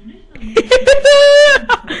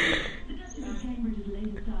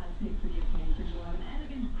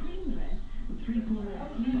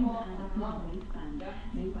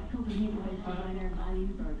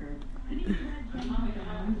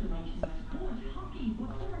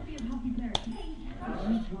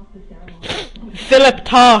 Philip,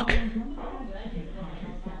 talk.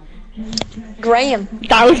 Graham.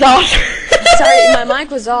 That was awesome. Sorry, my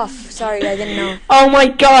mic was off. Sorry, I didn't know. Oh my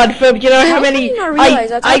God, Philip! You know how How many? did you not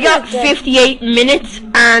realize? I I thought got that- 58 minutes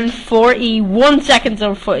and 41 seconds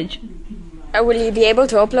of footage. Will you be able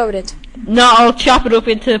to upload it? No, I'll chop it up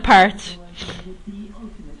into parts.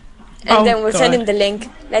 And Oh, then we'll send God. him the link.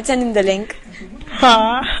 Let's send him the link.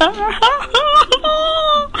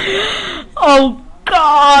 Oh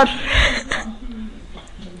God!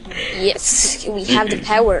 Yes, we have the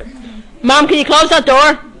power. Mom, can you close that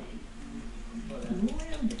door?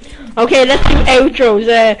 Okay, let's do outros.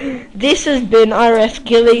 This has been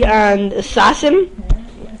IRSGhillie and Assassin.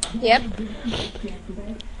 Yep.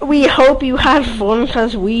 We hope you had fun,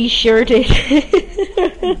 because we sure did.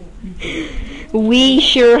 We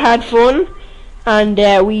sure had fun, and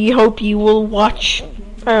we hope you will watch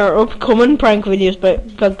our upcoming prank videos,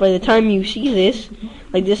 because by the time you see this,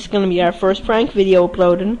 like this is going to be our first prank video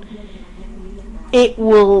uploading, it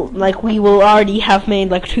will, like, we will already have made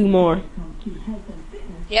like 2 more.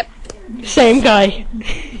 Yep. Same guy.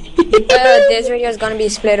 This video is gonna be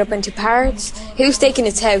split up into parts. Who's taking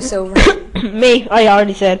its house over? Me, I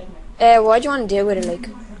already said. What do you want to do with it, like?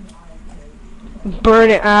 Burn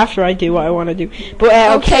it after I do what I want to do. But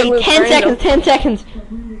Okay, okay, we'll 10 burn it seconds, up. 10 seconds.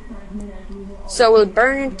 So we'll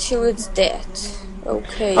burn it to its death.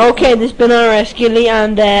 Okay. Okay, this has been IRSGhillie,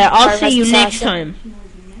 and I'll Bye, see you Mr. next Assassin. time.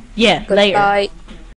 Yeah, later. Goodbye.